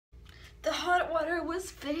The hot water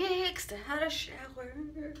was fixed. I had a shower.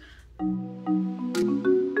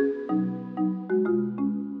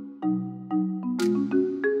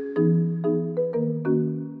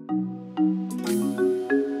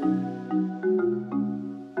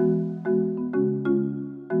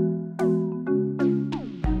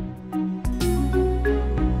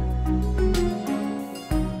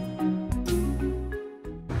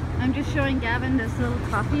 Showing Gavin this little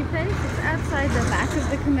coffee place. It's outside the back of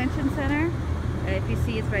the convention center. If you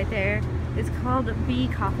see, it's right there. It's called B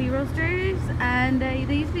Coffee Roasters, and they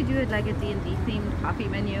usually do it like a D&D themed coffee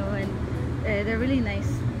menu, and they're really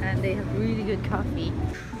nice and they have really good coffee.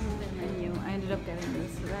 The menu, I ended up getting the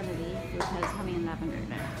Serenity, which has honey and lavender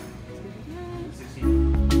in it.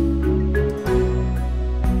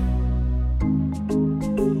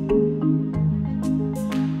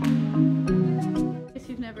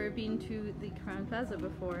 Been to the Crowne Plaza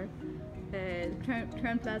before.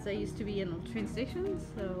 Crowne Plaza used to be in a train station,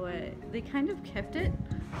 so they kind of kept it,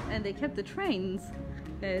 and they kept the trains.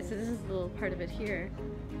 So this is a little part of it here.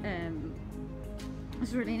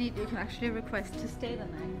 It's really neat. You can actually request to stay the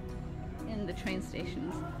night in the train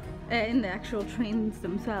stations. In the actual trains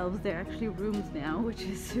themselves, they're actually rooms now, which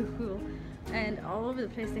is so cool. And all over the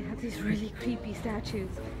place they have these really creepy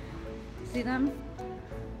statues. See them?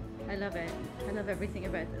 I love it. I love everything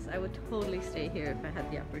about this. I would totally stay here if I had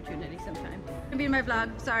the opportunity sometime. It'll be in my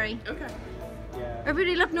vlog, sorry. Okay. Yeah.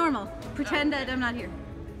 Everybody look normal. Pretend that I'm not here.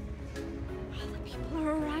 All the people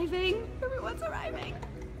are arriving. Everyone's arriving.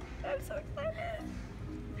 I'm so excited.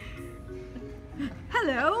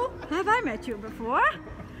 Hello, have I met you before?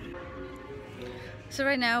 So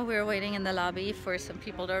right now we're waiting in the lobby for some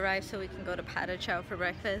people to arrive so we can go to Padachou for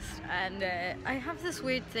breakfast, and I have this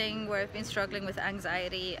weird thing where I've been struggling with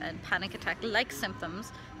anxiety and panic attack-like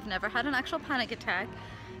symptoms. I've never had an actual panic attack.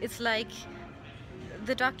 It's like,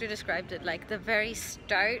 the doctor described it like the very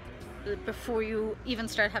start before you even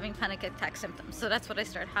start having panic attack symptoms. So that's what I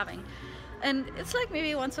start having. And it's like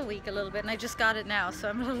maybe once a week a little bit, and I just got it now, so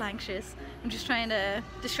I'm a little anxious. I'm just trying to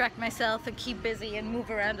distract myself and keep busy and move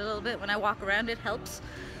around a little bit. When I walk around, it helps.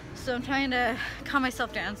 So I'm trying to calm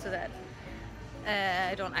myself down so that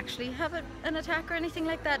I don't actually have an attack or anything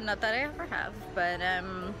like that. Not that I ever have, but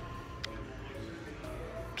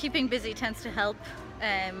keeping busy tends to help.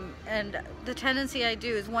 And the tendency I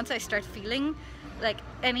do is once I start feeling like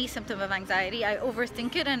any symptom of anxiety, I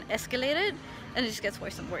overthink it and escalate it, and it just gets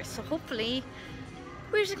worse and worse. So hopefully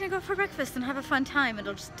we're just gonna go for breakfast and have a fun time.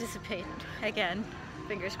 It'll just dissipate again.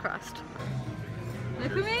 Fingers crossed.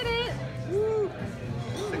 Look, we made it! Woo!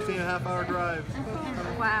 16.5-hour drive.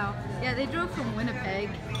 Wow. Yeah, they drove from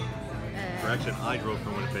Winnipeg. Correction, I drove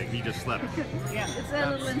from Winnipeg. He just slept. Yeah, it's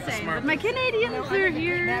a little insane. But my Canadians are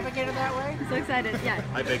here. Navigated that way? I'm so excited. Yeah.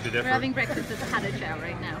 I beg to differ. We're having breakfast at Padachou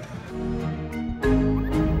right now.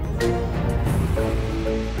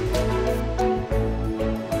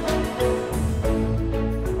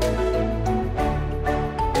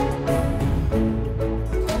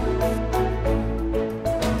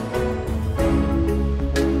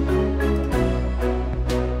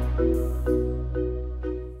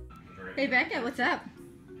 Hey Becca, what's up?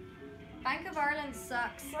 Bank of Ireland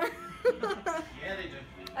sucks. Yeah, they do.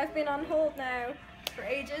 I've been on hold now for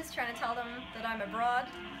ages trying to tell them that I'm abroad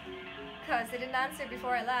because they didn't answer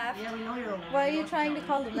before I left. Yeah, we know you're over. Why are you trying to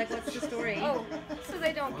call them? Like, what's the story? Oh, so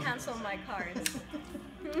they don't cancel my cards.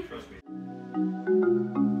 Trust me.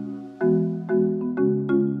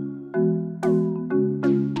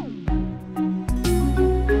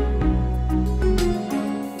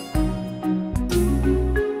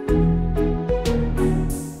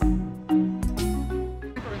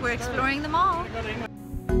 We're exploring the mall.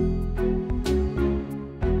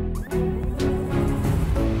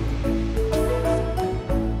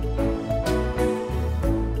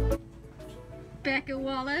 Becca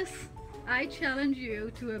Wallace, I challenge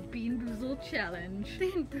you to a Bean Boozled challenge.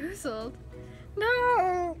 Bean Boozled?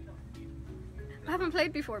 No! I haven't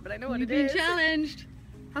played before, but I know what it is. You've been challenged.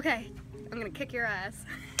 Okay, I'm gonna kick your ass.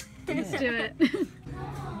 Let's do it.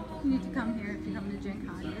 You need to come here if you come to Gen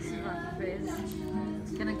Con. This is Rocket Fizz.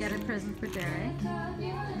 It's gonna get a present for Derek.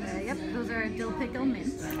 Yep, those are dill pickle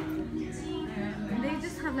mints. And they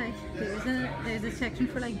just have like, there's a section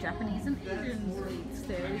for like Japanese and Asian sweets.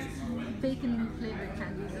 There's bacon flavored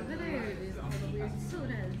candies over there. There's all the weird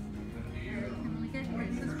sodas. Come on, get here.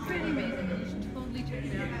 This is pretty amazing. You should totally check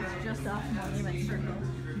it out. It's just off Monument Circle.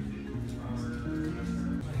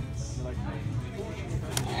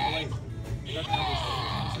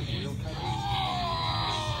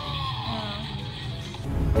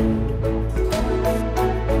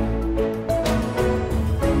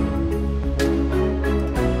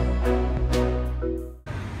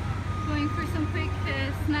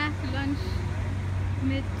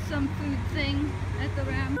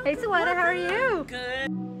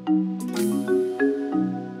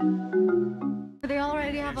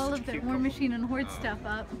 put the War Machine and Horde stuff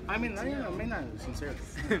up. I mean, I mean that sincerely.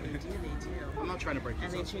 I'm not trying to break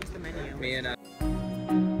this. And they changed the menu. Me and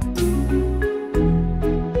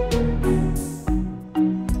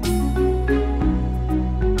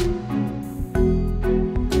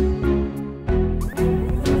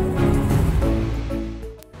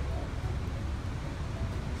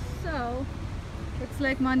So, looks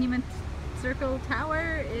like Monument Circle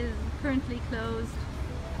Tower is currently closed.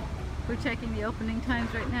 We're checking the opening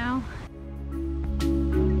times right now.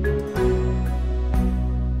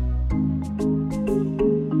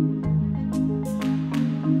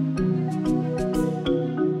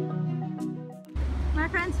 My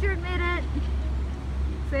friend Stewart made it.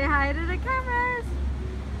 Say hi to the cameras.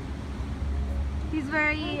 He's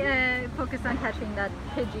very focused on catching that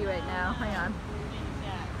Pidgey right now. Hang on.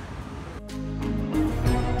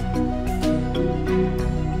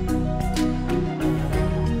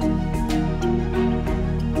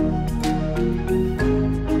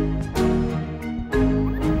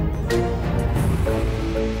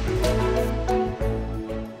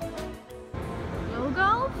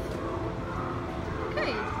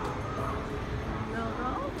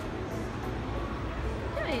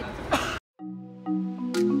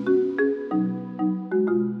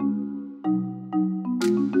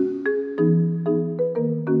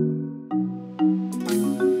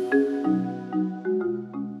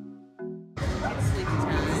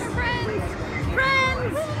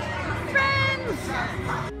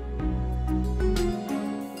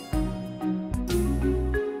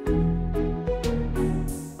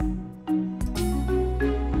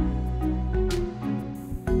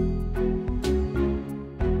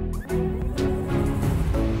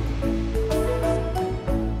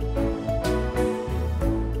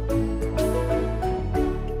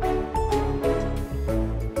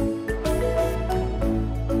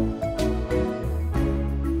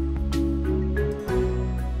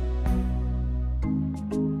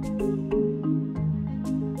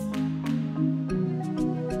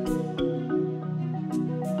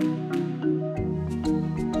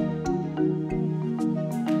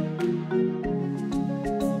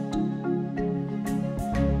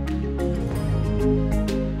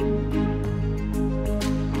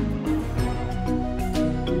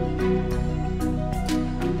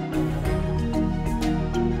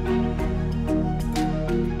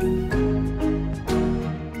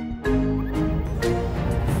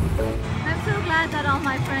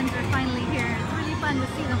 To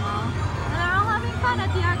see them all. And they're all having fun at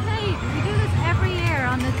the arcade. We do this every year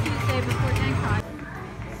on the Tuesday before GenCon.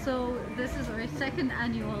 So this is our second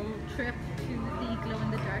annual trip to the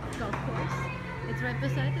glow-in-the-dark golf course. It's right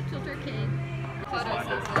beside the Tilt Arcade.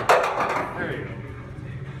 There you go.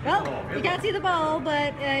 Well, you can't see the ball,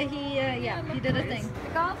 but he did a thing.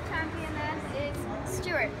 The golf champion then is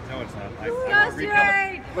Stewart. No, it's not. Go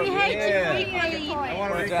Stewart! We hate you equally. I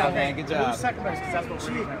want to Good job, man. Good job. Who's second place? Because that's what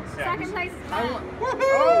we're doing. Second place is Matt. Oh,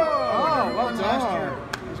 well done. Last year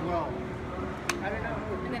as well. I don't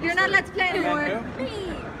know. You're not Let's Play anymore.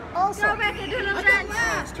 Me. Also. Go Becca, do a little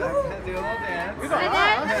dance. Do a little dance. And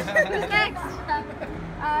then, who's next?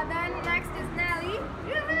 Then next is Nelly.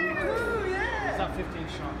 It's not 15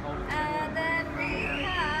 shot. And then we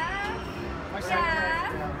have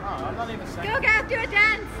Gav. Oh, I'm not even second. Go Gav, do a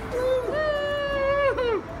dance.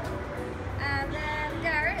 Woo! And then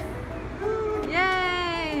Garrett.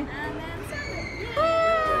 Yay! And then Sandra.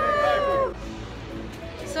 Woo!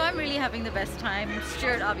 So I'm really having the best time.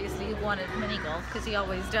 Stewart obviously wanted mini golf because he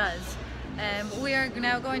always does. We are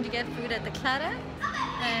now going to get food at the Claddagh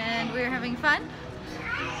and we're having fun.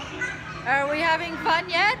 Are we having fun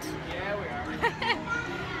yet? Yeah, we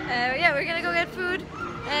are. Yeah, we're gonna go get food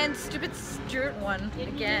and stupid Stewart won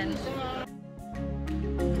again.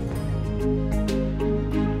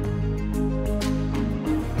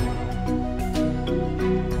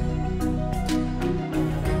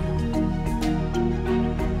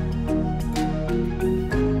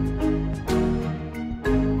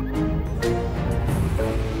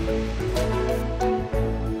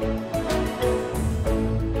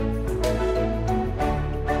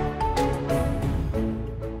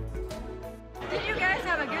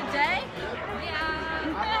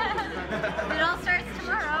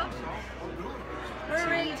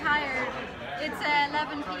 It's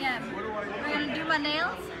 11 p.m. We're gonna do my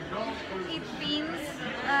nails, eat beans,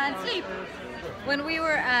 and sleep. When we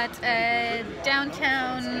were at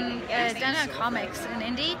Downtown Comics in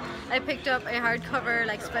Indy, I picked up a hardcover,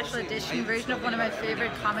 like special edition version of one of my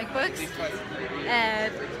favorite comic books,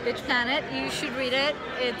 Bitch Planet. You should read it.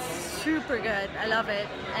 It's super good. I love it.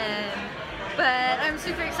 But I'm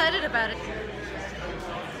super excited about it.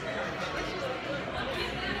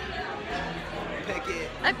 it.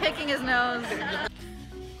 I'm picking his nose.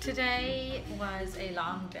 Today was a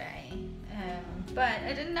long day, but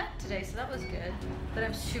I didn't nap today, so that was good. But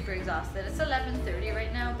I'm super exhausted. It's 11:30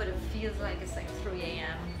 right now, but it feels like it's like 3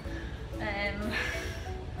 a.m.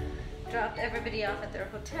 Dropped everybody off at their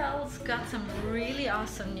hotels. Got some really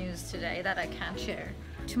awesome news today that I can't share.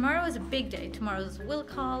 Tomorrow is a big day. Tomorrow's will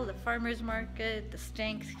call, the farmers market, the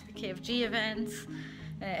Stank, the KFG events.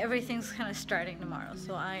 Everything's kind of starting tomorrow,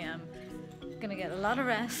 so I am gonna get a lot of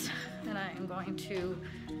rest, and I am going to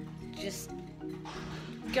just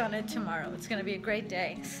gun it tomorrow. It's gonna be a great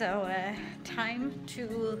day. So time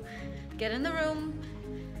to get in the room,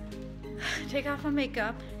 take off my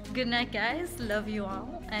makeup. Good night, guys. Love you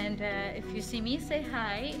all. And if you see me, say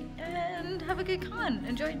hi and have a good con.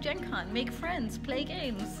 Enjoy Gen Con. Make friends. Play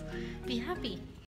games. Be happy.